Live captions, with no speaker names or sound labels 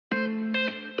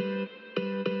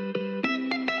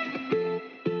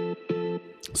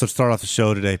So to start off the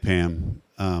show today, Pam,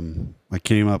 I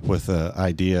came up with an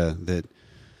idea that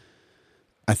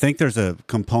I think there's a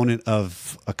component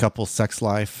of a couple's sex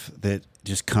life that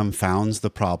just confounds the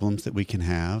problems that we can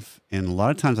have. And a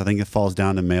lot of times I think it falls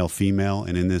down to male, female.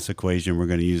 And in this equation, we're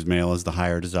going to use male as the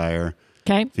higher desire,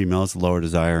 female as the lower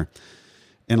desire.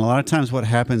 And a lot of times what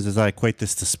happens is I equate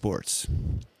this to sports,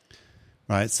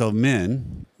 right? So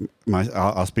men,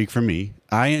 I'll speak for me.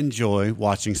 I enjoy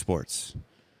watching sports.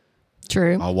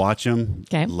 True. I'll watch them.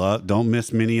 Okay. Don't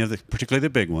miss many of particularly the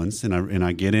big ones. And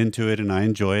I get into it and I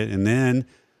enjoy it. And then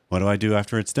what do I do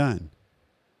after it's done?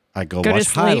 I go watch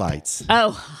highlights.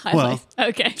 Oh, highlights. Well,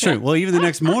 okay. True. Well, even the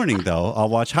next morning, though, I'll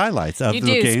watch highlights of the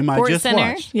game I just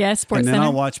watched. Yeah, Sports Center. And then Center.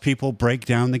 I'll watch people break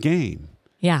down the game.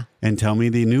 Yeah. And tell me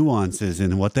the nuances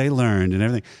and what they learned and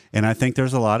everything. And I think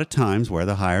there's a lot of times where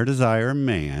the higher desire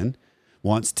man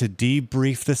wants to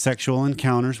debrief the sexual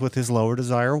encounters with his lower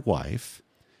desire wife.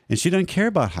 And she doesn't care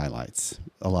about highlights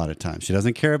a lot of times. She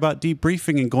doesn't care about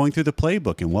debriefing and going through the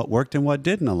playbook and what worked and what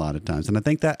didn't a lot of times. And I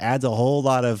think that adds a whole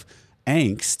lot of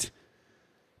angst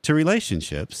to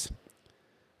relationships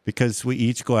because we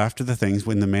each go after the things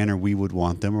in the manner we would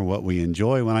want them or what we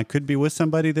enjoy when I could be with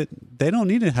somebody that they don't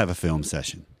need to have a film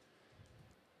session.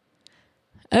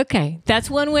 Okay. That's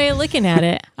one way of looking at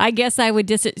it. I guess I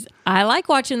would I like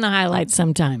watching the highlights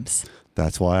sometimes.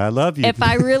 That's why I love you. If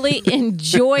I really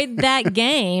enjoyed that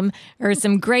game or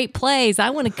some great plays, I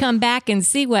want to come back and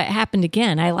see what happened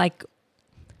again. I like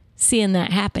seeing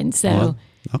that happen. So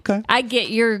okay. I get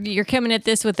you're coming at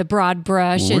this with a broad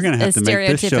brush. Well, we're going to have to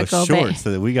make this show short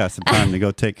so that we got some time to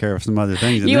go take care of some other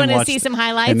things. You want to see some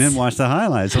highlights? And then watch the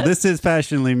highlights. So this is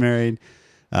Passionately Married.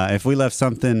 If we left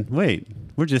something,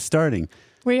 we're just starting.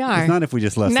 We are. It's not if we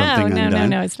just left something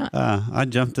undone. No, it's not. I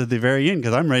jumped at the very end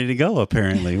because I'm ready to go,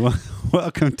 apparently.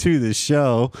 Welcome to the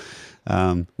show.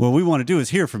 What we want to do is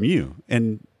hear from you.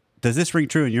 And does this ring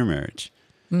true in your marriage?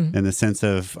 In the sense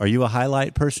of, are you a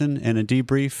highlight person and a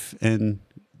debrief and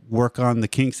work on the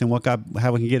kinks and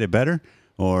how we can get it better?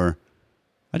 Or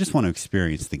I just want to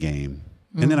experience the game.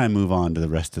 And then I move on to the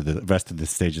rest of the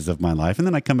stages of my life. And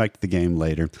then I come back to the game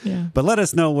later. Yeah. But let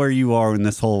us know where you are in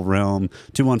this whole realm.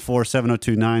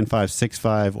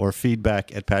 214-702-9565 or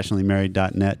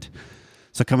feedback@passionatelymarried.net.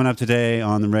 So coming up today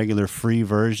on the regular free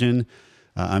version,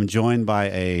 I'm joined by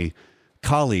a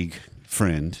colleague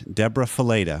friend, Debra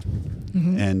Fileta.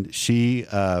 And she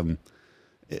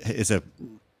is a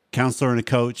counselor and a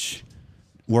coach,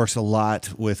 works a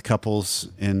lot with couples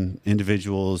and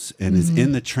individuals and is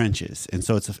in the trenches. And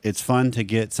so it's fun to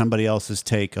get somebody else's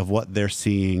take of what they're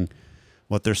seeing,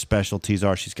 what their specialties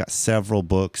are. She's got several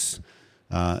books.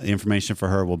 Information for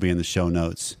her will be in the show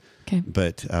notes. Okay.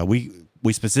 But we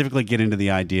specifically get into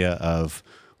the idea of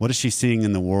what is she seeing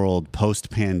in the world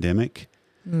post-pandemic,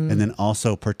 and then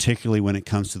also particularly when it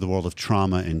comes to the world of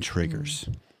trauma and triggers.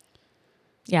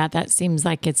 Yeah, that seems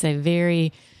like it's a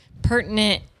very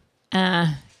pertinent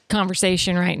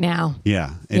conversation right now.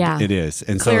 Yeah, it is.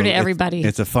 And clear so to everybody.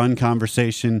 It's a fun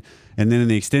conversation. And then in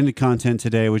the extended content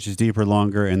today, which is deeper,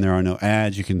 longer, and there are no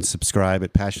ads, you can subscribe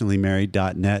at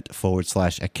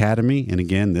passionatelymarried.net/academy. And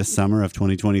again, this summer of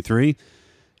 2023,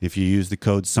 if you use the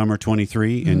code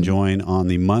SUMMER23 and join on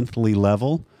the monthly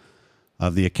level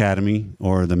of the academy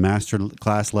or the master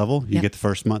class level, you get the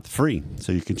first month free.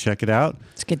 So you can check it out.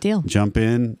 It's a good deal. Jump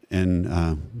in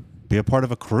and be a part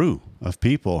of a crew of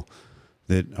people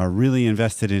that are really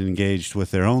invested and engaged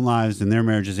with their own lives and their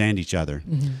marriages and each other.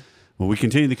 Well, we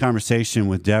continue the conversation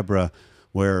with Debra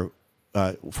where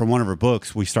from one of her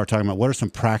books, we start talking about what are some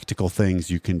practical things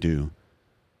you can do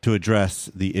to address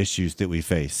the issues that we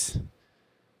face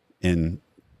in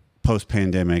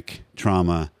post-pandemic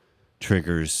trauma,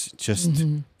 triggers, just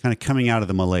kind of coming out of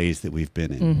the malaise that we've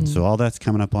been in. So all that's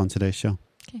coming up on today's show.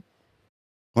 Okay.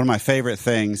 One of my favorite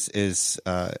things is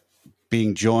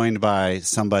being joined by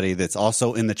somebody that's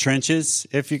also in the trenches,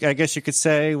 I guess you could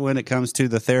say, when it comes to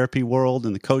the therapy world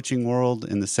and the coaching world,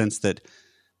 in the sense that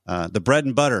the bread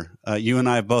and butter you and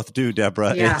I both do,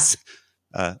 Debra, is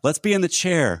let's be in the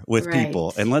chair with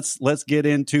people and let's get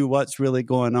into what's really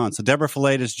going on. So Debra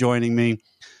Fileta is joining me,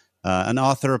 an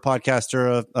author, a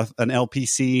podcaster, an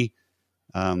LPC,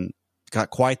 got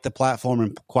quite the platform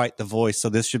and quite the voice. So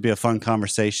this should be a fun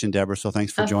conversation, Debra. So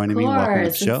thanks for joining me. Welcome to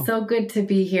the show. It's so good to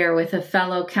be here with a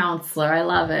fellow counselor. I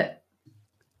love it.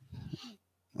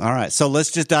 All right. So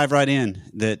let's just dive right in.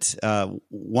 That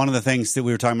one of the things that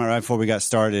we were talking about right before we got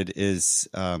started is,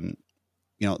 the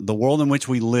world in which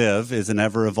we live is an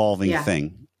ever evolving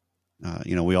thing.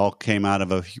 We all came out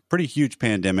of a pretty huge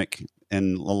pandemic.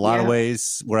 In a lot of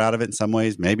ways, we're out of it. In some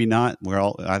ways, maybe not.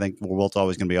 I think the world's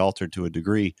always going to be altered to a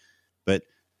degree. But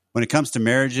when it comes to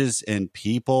marriages and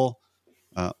people,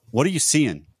 what are you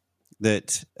seeing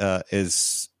that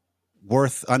is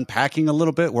worth unpacking a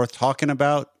little bit, worth talking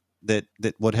about, that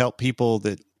would help people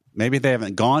that maybe they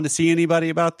haven't gone to see anybody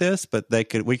about this, but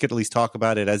we could at least talk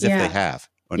about it as if they have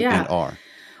and are.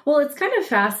 Well, it's kind of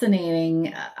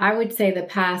fascinating. I would say the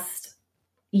past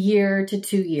year to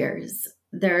 2 years,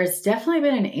 there's definitely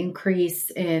been an increase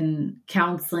in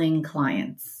counseling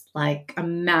clients, like a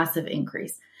massive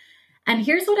increase. And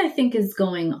here's what I think is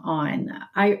going on.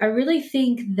 I really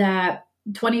think that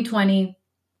 2020,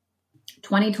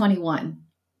 2021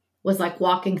 was like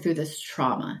walking through this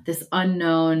trauma, this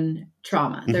unknown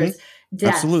trauma. Mm-hmm. There's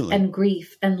death Absolutely. And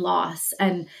grief and loss,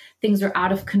 and things are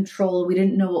out of control. We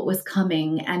didn't know what was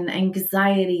coming, and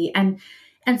anxiety.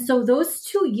 And so those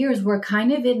 2 years were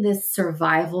kind of in this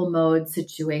survival mode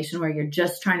situation where you're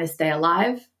just trying to stay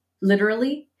alive,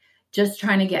 literally, just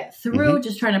trying to get through, mm-hmm.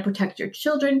 just trying to protect your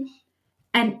children.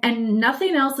 And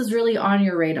nothing else is really on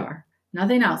your radar.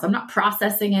 Nothing else. I'm not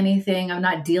processing anything. I'm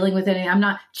not dealing with anything. I'm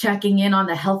not checking in on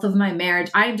the health of my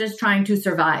marriage. I'm just trying to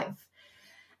survive.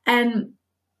 And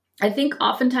I think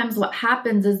oftentimes what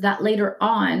happens is that later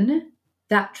on,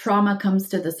 that trauma comes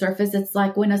to the surface. It's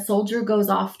like when a soldier goes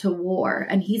off to war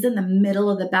and he's in the middle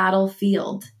of the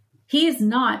battlefield. He's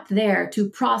not there to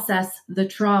process the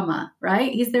trauma,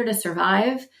 right? He's there to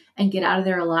survive and get out of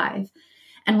there alive.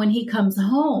 And when he comes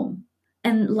home,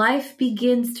 and life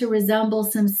begins to resemble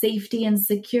some safety and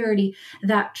security,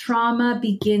 that trauma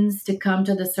begins to come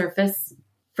to the surface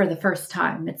for the first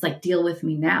time. It's like, deal with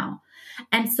me now.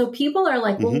 And so people are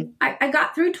like, well, mm-hmm. I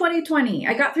got through 2020.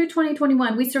 I got through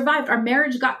 2021. We survived. Our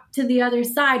marriage got to the other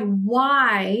side.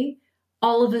 Why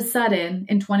all of a sudden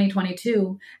in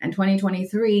 2022 and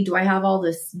 2023 do I have all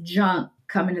this junk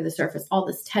coming to the surface, all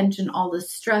this tension, all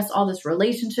this stress, all this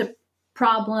relationship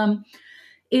problem?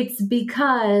 It's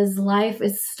because life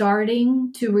is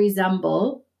starting to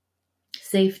resemble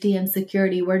safety and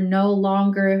security. We're no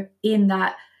longer in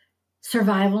that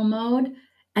survival mode.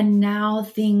 And now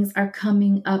things are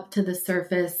coming up to the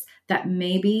surface that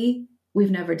maybe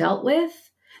we've never dealt with,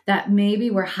 that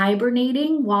maybe we're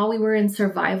hibernating while we were in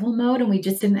survival mode and we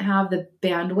just didn't have the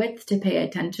bandwidth to pay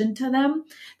attention to them.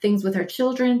 Things with our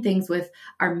children, things with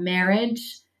our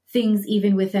marriage, things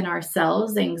even within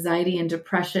ourselves, anxiety and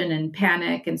depression and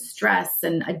panic and stress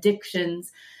and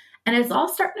addictions. And it's all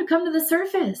starting to come to the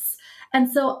surface. And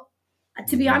so,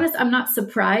 to be honest, I'm not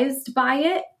surprised by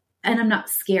it and I'm not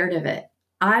scared of it.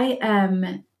 I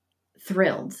am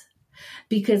thrilled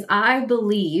because I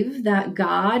believe that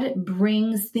God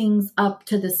brings things up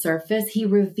to the surface. He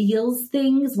reveals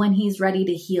things when he's ready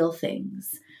to heal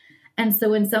things. And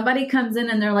so when somebody comes in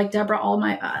and they're like, Debra, all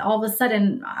of a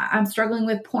sudden I'm struggling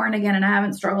with porn again and I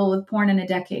haven't struggled with porn in a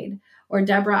decade. Or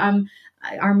Debra,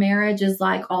 our marriage is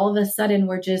like all of a sudden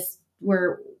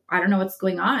I don't know what's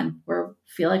going on.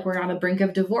 Feel like we're on the brink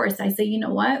of divorce. I say, you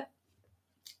know what?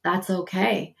 That's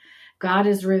okay. God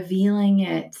is revealing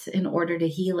it in order to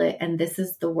heal it. And this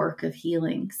is the work of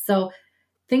healing. So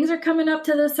things are coming up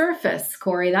to the surface,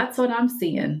 Corey. That's what I'm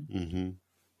seeing. Mm-hmm.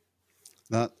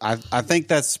 I think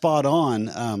that's spot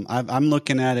on. I'm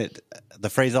looking at it. The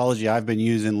phraseology I've been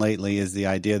using lately is the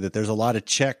idea that there's a lot of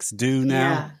checks due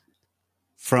now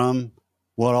from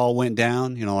what all went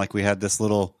down. You know, like we had this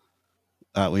little,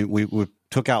 we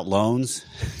took out loans,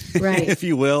 right. if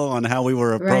you will, on how we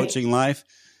were approaching life.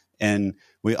 And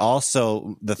we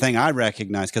also, the thing I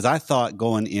recognized, because I thought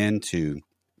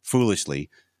foolishly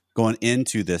going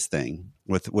into this thing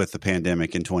with the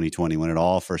pandemic in 2020, when it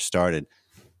all first started,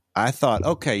 I thought,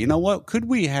 okay, you know what? Could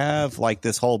we have like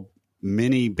this whole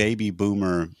mini baby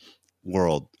boomer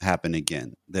world happen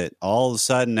again? That all of a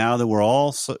sudden, now that we're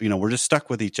all, we're just stuck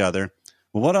with each other.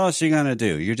 Well, what else are you going to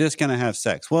do? You're just going to have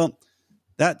sex. Well,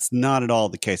 that's not at all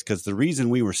the case, because the reason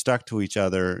we were stuck to each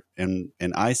other and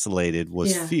isolated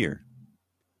was fear.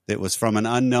 It was from an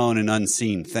unknown and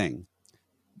unseen thing.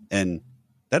 And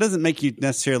that doesn't make you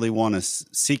necessarily want to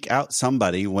seek out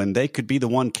somebody when they could be the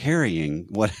one carrying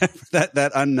whatever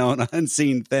that unknown,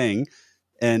 unseen thing.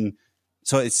 And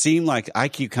so it seemed like I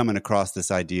keep coming across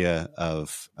this idea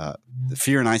of the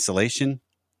fear and isolation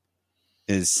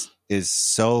is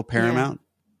so paramount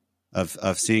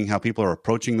of seeing how people are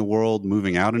approaching the world,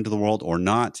 moving out into the world or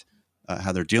not,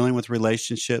 how they're dealing with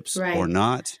relationships or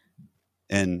not.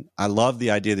 And I love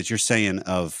the idea that you're saying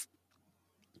of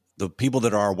the people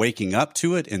that are waking up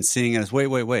to it and seeing it as,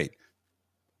 wait.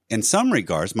 In some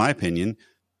regards, my opinion,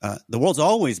 the world's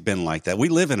always been like that. We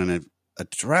live in a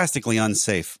drastically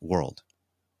unsafe world,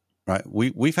 right?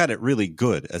 We've had it really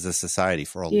good as a society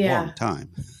for a long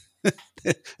time,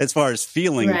 as far as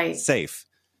feeling safe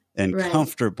and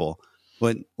comfortable.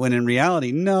 when in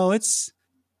reality, no,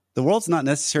 the world's not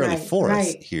necessarily for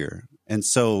us here. And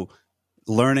so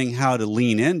learning how to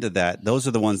lean into that, those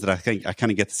are the ones that I think I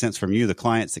kind of get the sense from you, the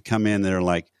clients that come in that are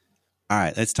like, all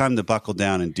right, it's time to buckle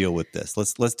down and deal with this.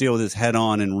 Let's deal with this head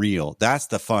on and real. That's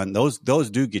the fun. Those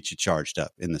do get you charged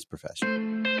up in this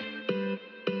profession.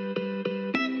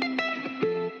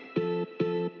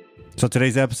 So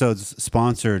today's episode's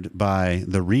sponsored by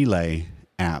the Relay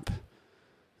app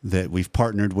that we've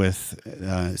partnered with.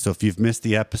 So if you've missed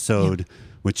the episode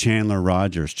with Chandler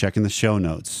Rogers, check in the show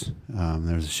notes.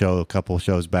 There's a couple of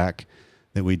shows back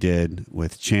that we did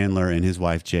with Chandler and his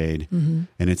wife, Jade. Mm-hmm.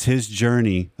 And it's his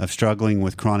journey of struggling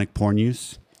with chronic porn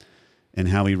use and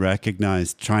how he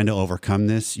recognized trying to overcome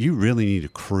this. You really need a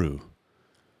crew,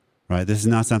 right? This is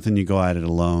not something you go at it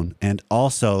alone. And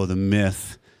also the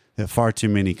myth that far too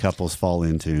many couples fall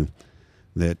into,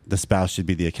 that the spouse should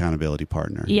be the accountability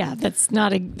partner. Yeah, that's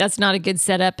not a good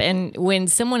setup. And when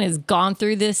someone has gone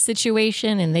through this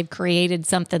situation and they've created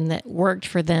something that worked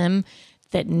for them,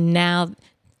 that now,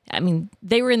 I mean,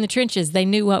 they were in the trenches, they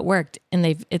knew what worked, and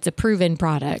it's a proven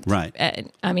product. Right.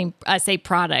 I say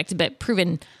product, but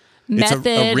proven method. It's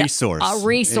a resource. A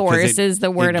resource is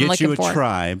the word I'm looking for. It gets you a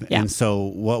tribe. Yeah. And so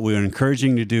what we're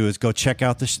encouraging you to do is go check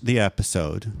out the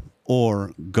episode,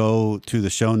 or go to the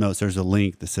show notes. There's a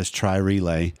link that says Try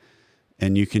Relay,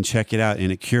 and you can check it out.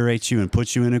 And it curates you and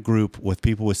puts you in a group with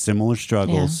people with similar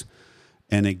struggles. Yeah.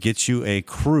 And it gets you a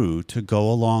crew to go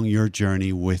along your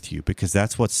journey with you, because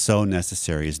that's what's so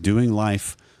necessary, is doing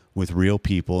life with real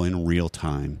people in real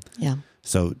time. Yeah.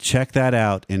 So check that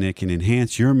out, and it can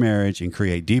enhance your marriage and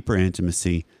create deeper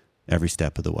intimacy every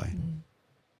step of the way.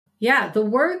 Yeah. The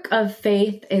work of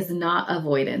faith is not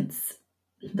avoidance.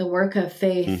 The work of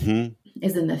faith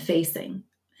is in the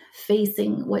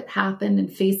facing what happened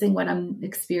and facing what I'm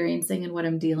experiencing and what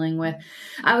I'm dealing with.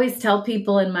 I always tell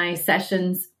people in my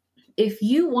sessions, if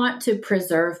you want to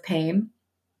preserve pain,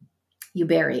 you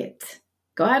bury it.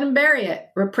 Go ahead and bury it,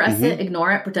 repress it,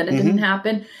 ignore it, pretend it didn't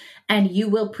happen, and you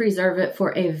will preserve it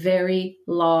for a very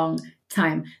long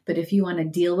time. But if you want to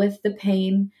deal with the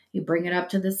pain, you bring it up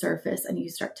to the surface and you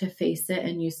start to face it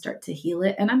and you start to heal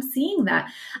it. And I'm seeing that.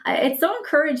 It's so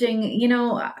encouraging. You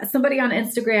know, somebody on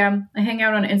Instagram, I hang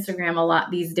out on Instagram a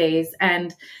lot these days,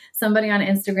 and somebody on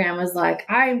Instagram was like,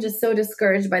 I'm just so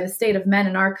discouraged by the state of men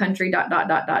in our country, ...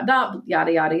 yada,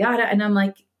 yada, yada. And I'm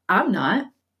like, I'm not.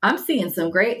 I'm seeing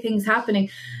some great things happening.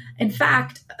 In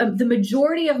fact, the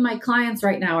majority of my clients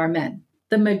right now are men.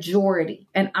 The majority.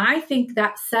 And I think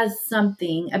that says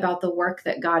something about the work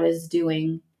that God is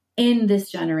doing in this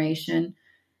generation,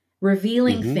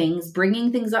 revealing things,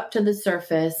 bringing things up to the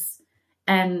surface,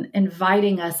 and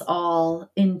inviting us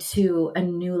all into a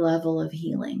new level of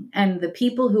healing. And the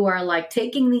people who are like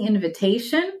taking the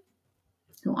invitation,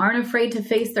 who aren't afraid to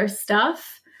face their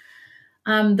stuff,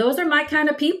 those are my kind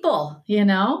of people, you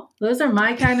know, those are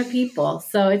my kind of people.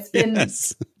 So it's been,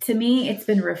 to me, it's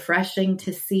been refreshing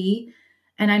to see.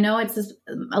 And I know it's just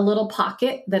a little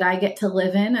pocket that I get to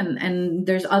live in, and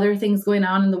there's other things going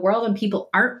on in the world and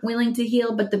people aren't willing to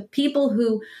heal. But the people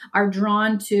who are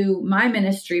drawn to my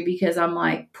ministry because I'm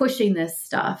like pushing this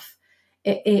stuff,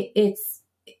 it's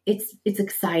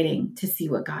exciting to see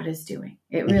what God is doing.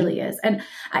 It really is. And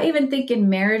I even think in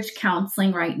marriage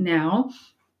counseling right now,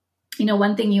 you know,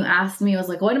 one thing you asked me was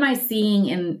like, what am I seeing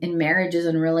in marriages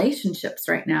and relationships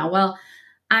right now? Well,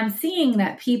 I'm seeing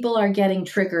that people are getting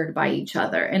triggered by each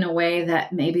other in a way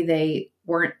that maybe they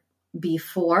weren't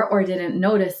before or didn't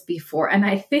notice before. And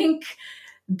I think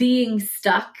being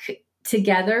stuck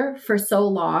together for so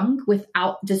long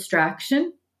without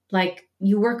distraction, like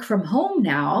you work from home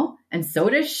now, and so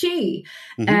does she,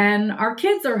 and our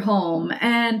kids are home.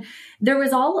 And there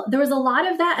was a lot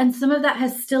of that. And some of that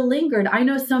has still lingered. I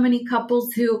know so many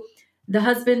couples who the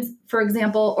husband, for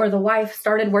example, or the wife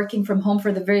started working from home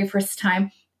for the very first time.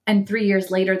 And 3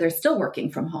 years later, they're still working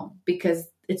from home because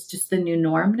it's just the new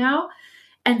norm now.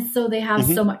 And so they have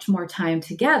so much more time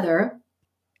together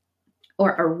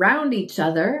or around each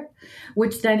other,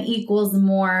 which then equals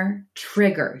more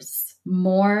triggers,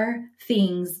 more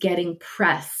things getting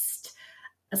pressed.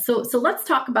 So let's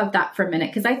talk about that for a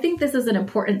minute, because I think this is an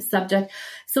important subject.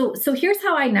 So here's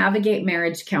how I navigate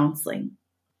marriage counseling.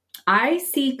 I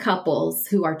see couples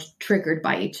who are triggered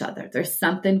by each other. There's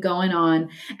something going on,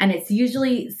 and it's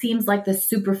usually seems like the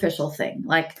superficial thing.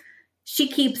 Like, she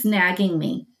keeps nagging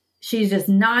me. She's just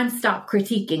nonstop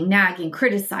critiquing, nagging,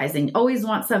 criticizing, always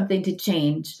wants something to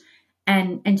change.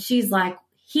 And she's like,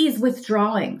 he's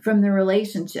withdrawing from the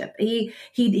relationship. He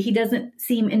doesn't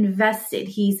seem invested.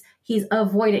 He's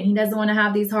avoidant. He doesn't want to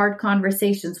have these hard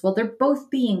conversations. Well, they're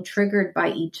both being triggered by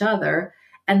each other.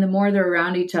 And the more they're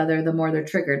around each other, the more they're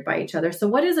triggered by each other. So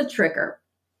what is a trigger?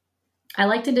 I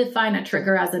like to define a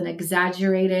trigger as an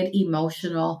exaggerated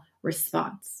emotional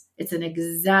response. It's an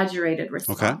exaggerated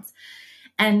response.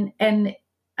 Okay. And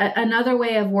another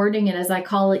way of wording it is I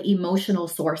call it emotional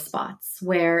sore spots,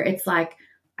 where it's like,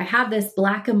 I have this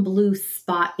black and blue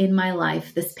spot in my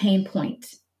life, this pain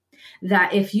point,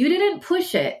 that if you didn't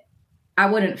push it, I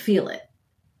wouldn't feel it.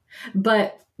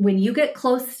 But when you get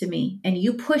close to me and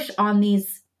you push on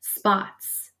these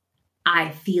spots,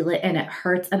 I feel it and it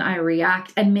hurts and I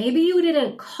react. And maybe you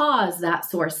didn't cause that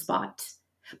sore spot,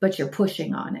 but you're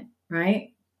pushing on it, right?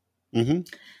 Mm-hmm.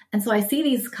 And so I see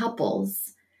these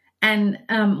couples. And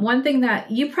one thing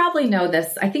that you probably know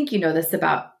this, I think you know this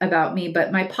about me,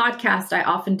 but my podcast, I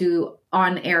often do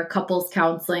on-air couples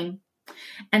counseling.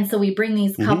 And so we bring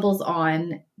these couples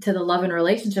on to the Love and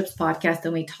Relationships podcast,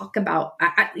 and we talk about,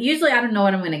 usually I don't know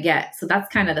what I'm going to get. So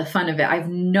that's kind of the fun of it. I have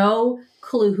no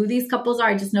clue who these couples are.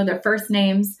 I just know their first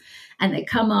names, and they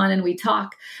come on and we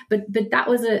talk. But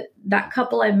that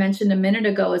couple I mentioned a minute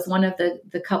ago is one of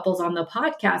the couples on the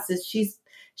podcast. Is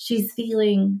she's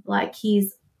feeling like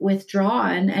he's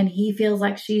withdrawn, and he feels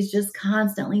like she's just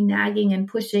constantly nagging and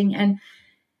pushing. And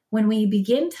when we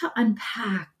begin to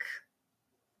unpack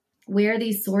where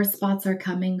these sore spots are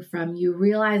coming from, you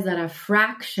realize that a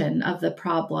fraction of the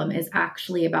problem is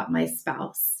actually about my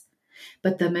spouse.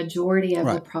 But the majority of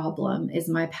the problem is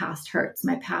my past hurts,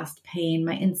 my past pain,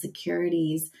 my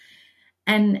insecurities.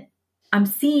 And I'm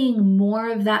seeing more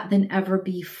of that than ever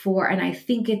before. And I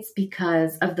think it's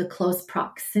because of the close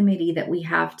proximity that we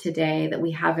have today that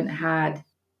we haven't had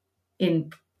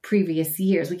in previous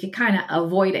years. We could kind of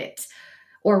avoid it.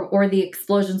 Or the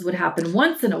explosions would happen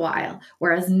once in a while,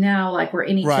 whereas now, like, we're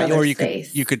in each other's or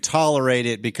face. You could tolerate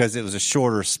it because it was a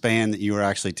shorter span that you were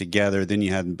actually together. Then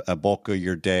you had a bulk of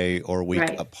your day or week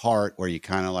apart, where you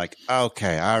kind of like,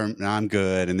 okay, I'm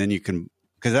good, and then you can,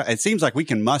 because it seems like we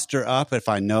can muster up if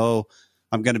I know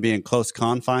I'm going to be in close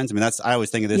confines. I mean, I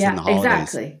always think of this in the holidays,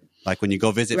 exactly. Like when you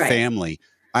go visit family.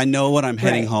 I know what I'm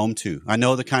heading home to. I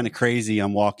know the kind of crazy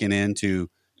I'm walking into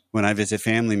when I visit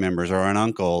family members or an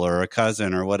uncle or a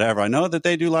cousin or whatever. I know that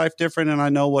they do life different, and I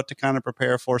know what to kind of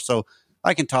prepare for. So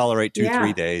I can tolerate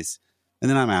 2-3 days, and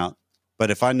then I'm out.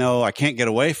 But if I know I can't get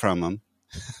away from them,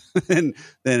 then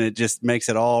it just makes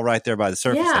it all right there by the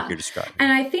surface, like you're describing.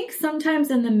 And I think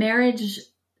sometimes in the marriage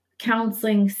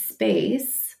counseling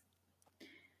space,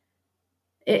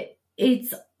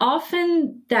 it's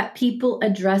often that people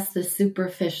address the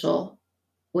superficial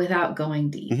without going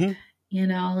deep. Mm-hmm. You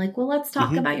know, like, well, let's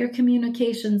talk about your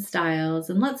communication styles,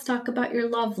 and let's talk about your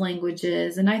love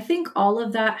languages. And I think all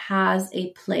of that has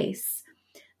a place.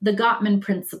 The Gottman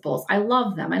principles, I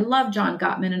love them. I love John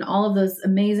Gottman and all of those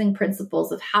amazing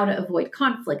principles of how to avoid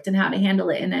conflict and how to handle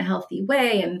it in a healthy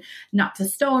way and not to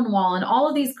stonewall and all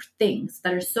of these things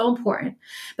that are so important.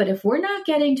 But if we're not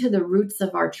getting to the roots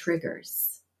of our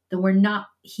triggers, then we're not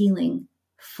healing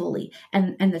fully.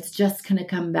 And that's just going to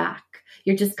come back.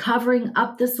 You're just covering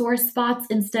up the sore spots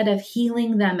instead of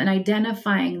healing them and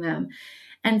identifying them.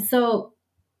 And so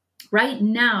right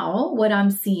now, what I'm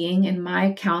seeing in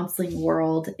my counseling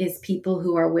world is people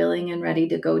who are willing and ready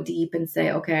to go deep and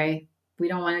say, okay, we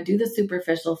don't want to do the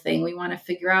superficial thing. We want to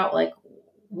figure out, like,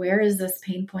 where is this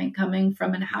pain point coming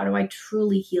from, and how do I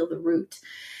truly heal the root?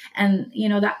 And, you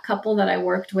know, that couple that I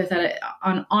worked with at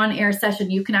an on-air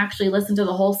session, you can actually listen to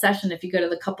the whole session if you go to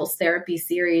the couples therapy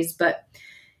series. But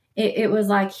it was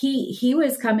like he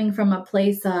was coming from a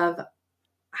place of,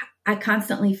 I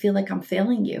constantly feel like I'm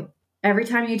failing you. Every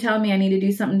time you tell me I need to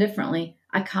do something differently,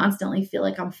 I constantly feel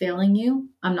like I'm failing you.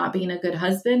 I'm not being a good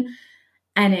husband.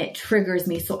 And it triggers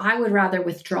me. So I would rather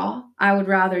withdraw. I would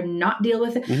rather not deal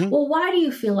with it. Mm-hmm. Well, why do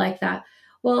you feel like that?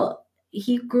 Well,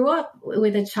 he grew up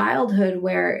with a childhood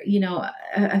where, you know,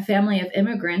 a family of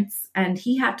immigrants, and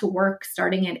he had to work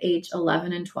starting at age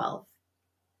 11 and 12.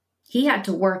 He had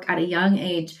to work at a young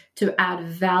age to add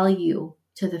value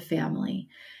to the family.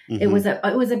 Mm-hmm.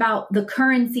 It was about the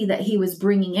currency that he was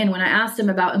bringing in. When I asked him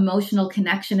about emotional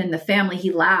connection in the family,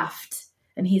 he laughed.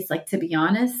 And he's like, to be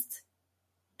honest,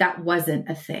 that wasn't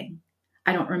a thing.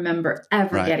 I don't remember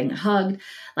ever getting hugged.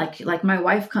 Like my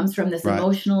wife comes from this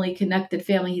emotionally connected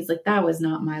family. He's like, that was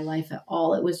not my life at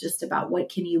all. It was just about, what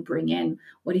can you bring in?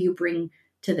 What do you bring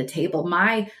to the table?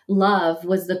 My love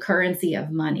was the currency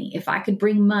of money. If I could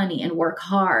bring money and work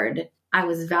hard, I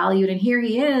was valued. And here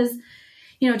he is,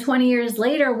 20 years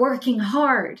later, working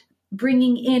hard,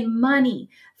 bringing in money,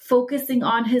 focusing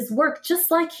on his work, just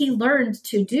like he learned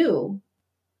to do.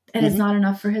 And it's not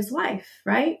enough for his wife,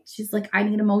 right? She's like, I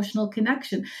need emotional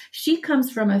connection. She comes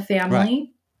from a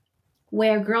family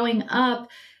where growing up,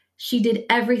 She did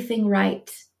everything right.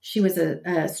 She was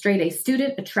a straight A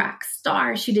student, a track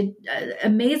star. She did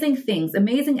amazing things,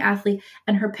 amazing athlete,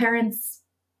 and her parents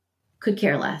could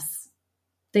care less.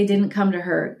 They didn't come to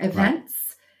her events.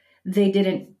 Right. They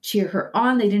didn't cheer her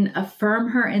on. They didn't affirm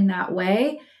her in that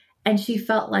way. And she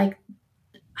felt like,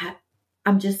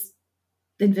 I'm just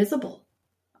invisible.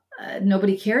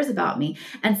 Nobody cares about me.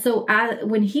 And so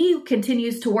when he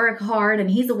continues to work hard and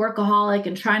he's a workaholic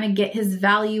and trying to get his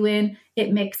value in,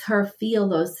 it makes her feel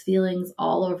those feelings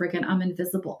all over again. I'm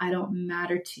invisible. I don't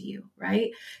matter to you. Right.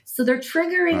 So they're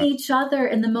triggering each other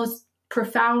in the most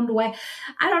profound way.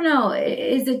 I don't know.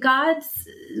 Is it God's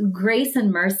grace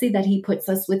and mercy that he puts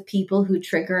us with people who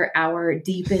trigger our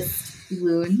deepest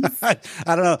wounds? I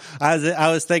don't know.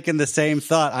 I was thinking the same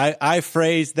thought. I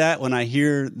phrase that when I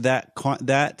hear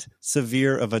that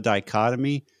severe of a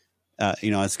dichotomy,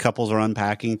 as couples are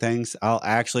unpacking things, I'll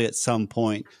actually at some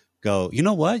point go, you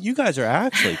know what? You guys are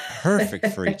actually perfect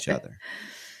for each other.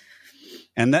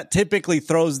 And that typically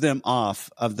throws them off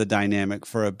of the dynamic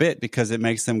for a bit because it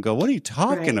makes them go, what are you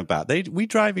talking about? We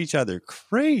drive each other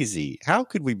crazy. How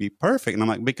could we be perfect? And I'm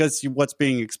like, because what's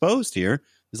being exposed here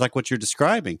is like what you're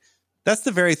describing. That's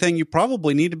the very thing you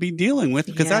probably need to be dealing with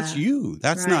because that's you.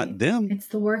 That's not them. It's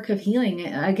the work of healing.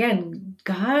 Again,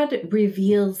 God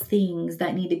reveals things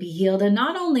that need to be healed. And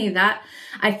not only that,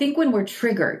 I think when we're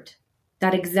triggered,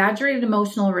 that exaggerated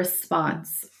emotional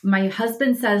response, my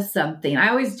husband says something. I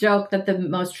always joke that the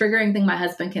most triggering thing my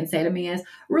husband can say to me is,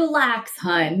 relax,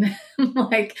 hun.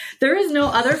 Like, there is no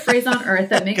other phrase on earth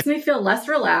that makes me feel less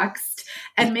relaxed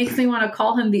and makes me want to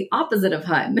call him the opposite of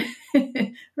hun.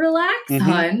 Relax,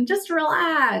 hun. Just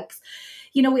relax.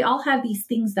 We all have these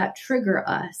things that trigger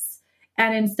us.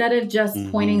 And instead of just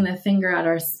pointing the finger at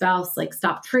our spouse, like,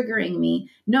 stop triggering me.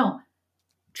 No,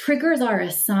 triggers are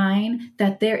a sign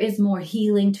that there is more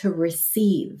healing to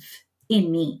receive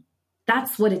in me.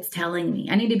 That's what it's telling me.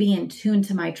 I need to be in tune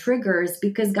to my triggers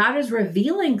because God is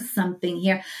revealing something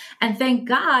here. And thank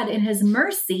God in his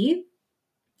mercy,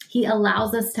 he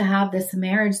allows us to have this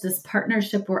marriage, this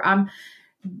partnership where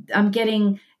I'm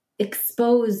getting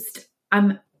exposed.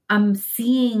 I'm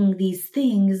seeing these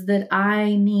things that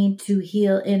I need to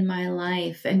heal in my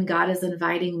life. And God is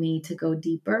inviting me to go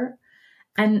deeper.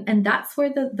 And that's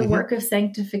where the work of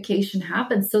sanctification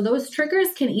happens. So those triggers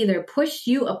can either push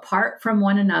you apart from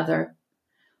one another,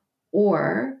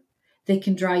 or they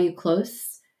can draw you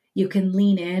close. You can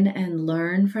lean in and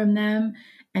learn from them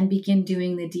and begin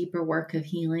doing the deeper work of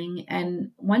healing.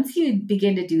 And once you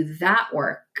begin to do that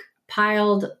work,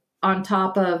 piled on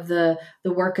top of the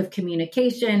work of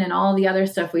communication and all the other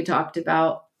stuff we talked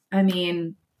about, I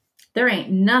mean, there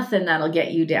ain't nothing that'll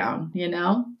get you down,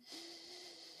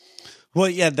 Well,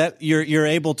 yeah, that you're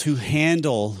able to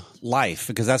handle life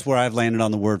because that's where I've landed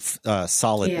on the word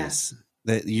solidness. Yeah.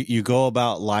 That you go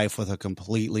about life with a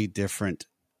completely different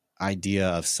idea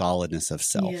of solidness of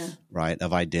self, right?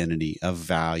 Of identity, of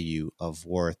value, of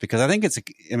worth. Because I think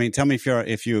tell me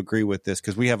if you agree with this,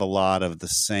 because we have a lot of the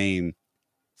same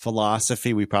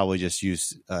philosophy. We probably just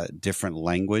use different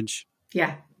language.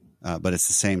 Yeah. But it's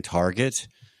the same target.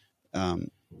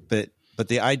 But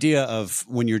the idea of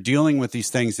when you're dealing with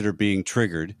these things that are being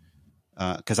triggered,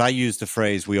 because I use the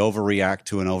phrase, we overreact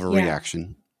to an overreaction.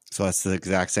 Yeah. So that's the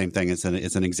exact same thing. It's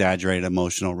an exaggerated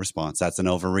emotional response. That's an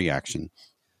overreaction.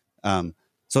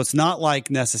 So it's not like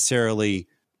necessarily,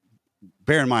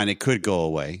 bear in mind, it could go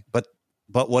away, but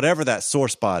whatever that sore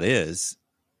spot is,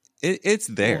 it's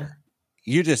there.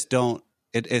 Yeah. You just don't,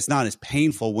 it's not as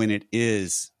painful when it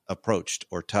is approached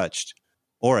or touched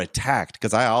or attacked.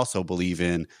 Because I also believe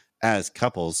in, as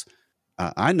couples,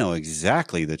 I know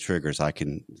exactly the triggers I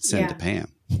can send to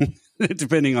Pam,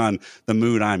 depending on the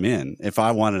mood I'm in. If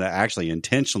I wanted to actually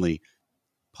intentionally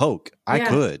poke, I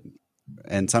could,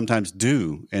 and sometimes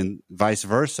do, and vice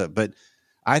versa. But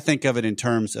I think of it in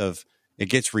terms of it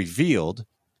gets revealed.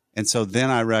 And so then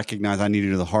I recognize I need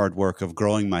to do the hard work of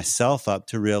growing myself up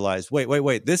to realize,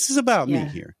 wait, this is about me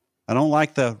here. I don't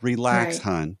like the relax,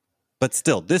 hun. But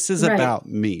still, this is about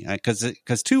me,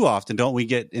 because too often don't we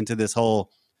get into this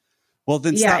whole, well,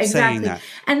 then stop saying that.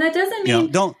 And that doesn't mean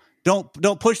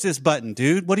don't push this button,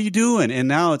 dude. What are you doing? And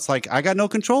now it's like I got no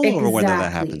control over whether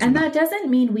that happens. And that doesn't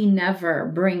mean we never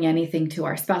bring anything to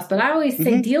our spouse. But I always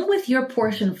say deal with your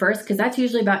portion first, because that's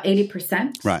usually about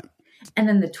 80%. Right. And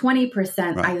then the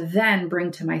 20% I then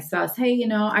bring to my spouse. Hey,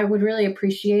 I would really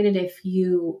appreciate it if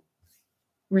you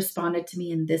responded to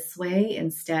me in this way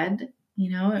instead.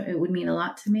 It would mean a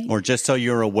lot to me. Or just so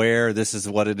you're aware, this is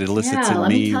what it elicits in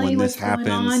me when this happens.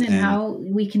 Going on and how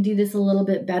we can do this a little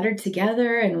bit better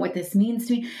together and what this means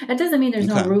to me. It doesn't mean there's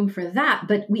no room for that,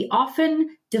 but we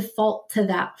often default to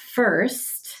that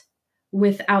first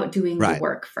without doing the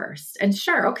work first. And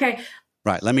sure, okay.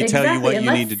 Right. Let me tell you what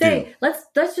you need to do.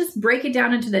 Let's just break it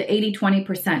down into the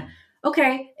 80-20%.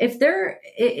 Okay,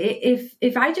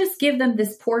 if I just give them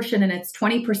this portion and it's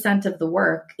 20% of the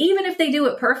work, even if they do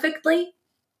it perfectly,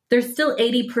 there's still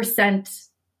 80%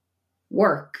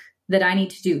 work that I need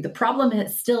to do. The problem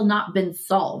has still not been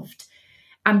solved.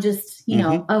 I'm just,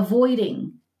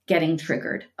 avoiding getting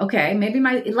triggered. Okay, maybe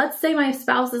let's say my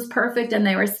spouse is perfect and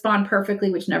they respond perfectly,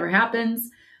 which never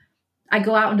happens. I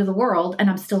go out into the world and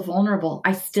I'm still vulnerable.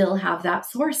 I still have that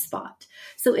sore spot.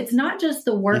 So it's not just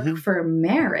the work for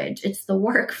marriage. It's the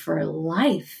work for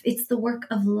life. It's the work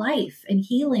of life and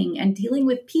healing and dealing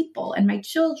with people and my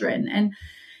children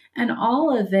and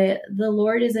all of it. The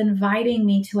Lord is inviting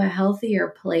me to a healthier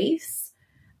place.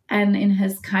 And in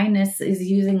his kindness is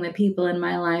using the people in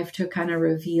my life to kind of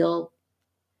reveal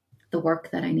the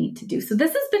work that I need to do. So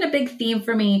this has been a big theme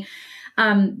for me.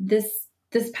 This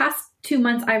past 2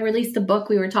 months, I released a book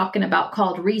we were talking about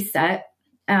called Reset.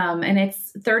 And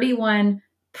it's 31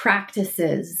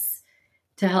 practices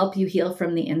to help you heal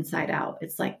from the inside out.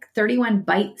 It's like 31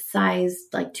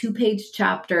 bite-sized, like 2-page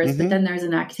chapters, but then there's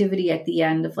an activity at the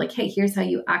end of like, hey, here's how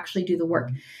you actually do the work.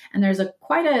 And there's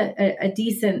quite a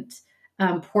decent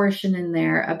portion in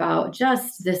there about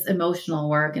just this emotional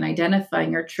work and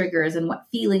identifying your triggers and what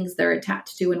feelings they're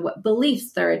attached to and what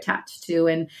beliefs they're attached to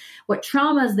and what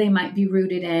traumas they might be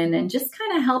rooted in, and just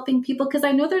kind of helping people. Because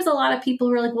I know there's a lot of people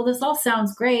who are like, well, this all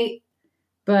sounds great,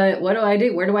 but what do I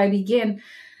do? Where do I begin?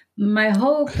 My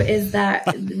hope is that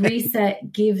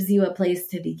Reset gives you a place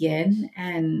to begin.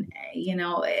 And,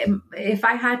 if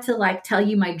I had to like tell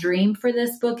you my dream for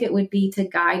this book, it would be to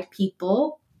guide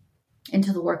people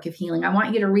into the work of healing. I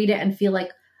want you to read it and feel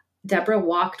like Debra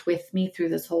walked with me through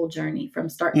this whole journey from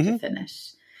start to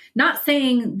finish. Not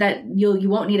saying that you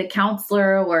won't need a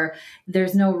counselor or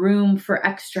there's no room for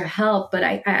extra help, but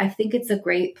I think it's a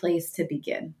great place to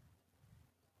begin.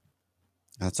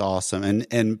 That's awesome.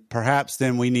 And perhaps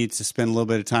then we need to spend a little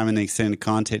bit of time in the extended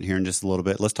content here in just a little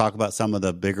bit. Let's talk about some of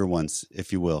the bigger ones,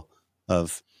 if you will,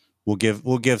 we'll give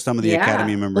some of the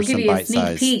Academy members some bite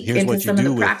size. Here's what you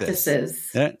do with this.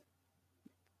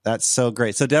 That's so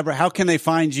great. So Debra, how can they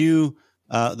find you,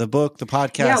 the book, the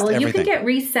podcast, everything? You can get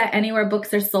Reset anywhere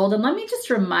books are sold. And let me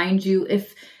just remind you,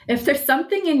 if there's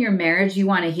something in your marriage you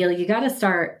want to heal, you got to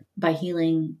start by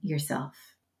healing yourself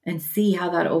and see how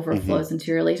that overflows into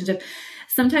your relationship.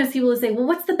 Sometimes people will say, well,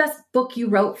 what's the best book you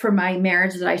wrote for my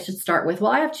marriage that I should start with?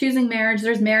 Well, I have Choosing Marriage.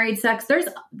 There's Married Sex. There's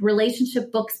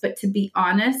relationship books. But to be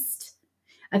honest,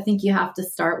 I think you have to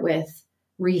start with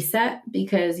Reset,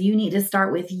 because you need to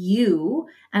start with you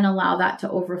and allow that to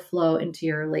overflow into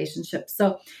your relationship.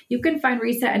 So you can find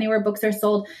Reset anywhere books are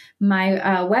sold. My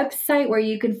website, where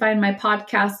you can find my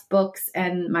podcast books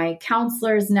and my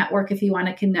counselors network, if you want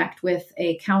to connect with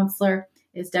a counselor,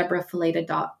 is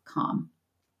debrafileta.com.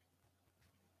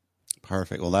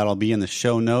 Perfect. Well, that'll be in the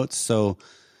show notes. So,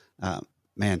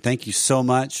 thank you so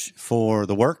much for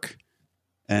the work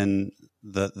and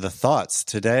the thoughts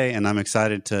today, and I'm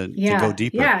excited to go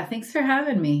deeper. Yeah, thanks for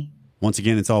having me. Once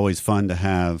again, it's always fun to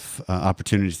have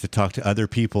opportunities to talk to other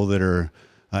people that are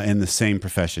in the same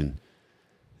profession,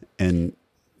 and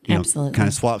Absolutely. Kind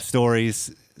of swap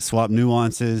stories, swap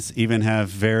nuances, even have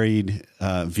varied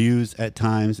views at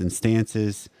times and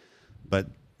stances, but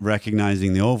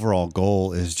recognizing the overall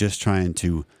goal is just trying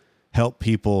to help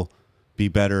people be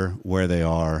better where they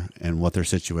are and what their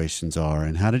situations are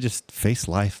and how to just face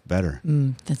life better.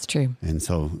 That's true. And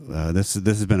so this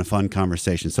has been a fun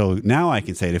conversation. So now I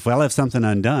can say it. If I left something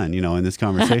undone, in this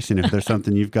conversation, if there's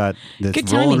something you've got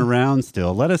that's rolling around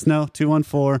still, let us know.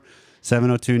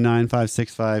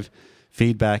 214-702-9565,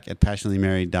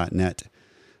 feedback@passionatelymarried.net.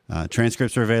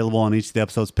 Transcripts are available on each of the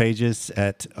episode's pages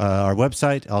at our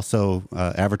website. Also,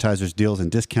 advertisers, deals, and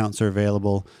discounts are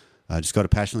available. Just go to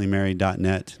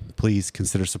passionatelymarried.net. Please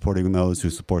consider supporting those who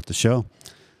support the show.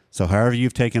 So however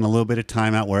you've taken a little bit of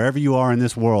time out, wherever you are in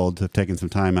this world, have taken some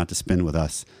time out to spend with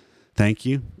us. Thank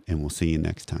you, and we'll see you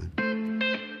next time.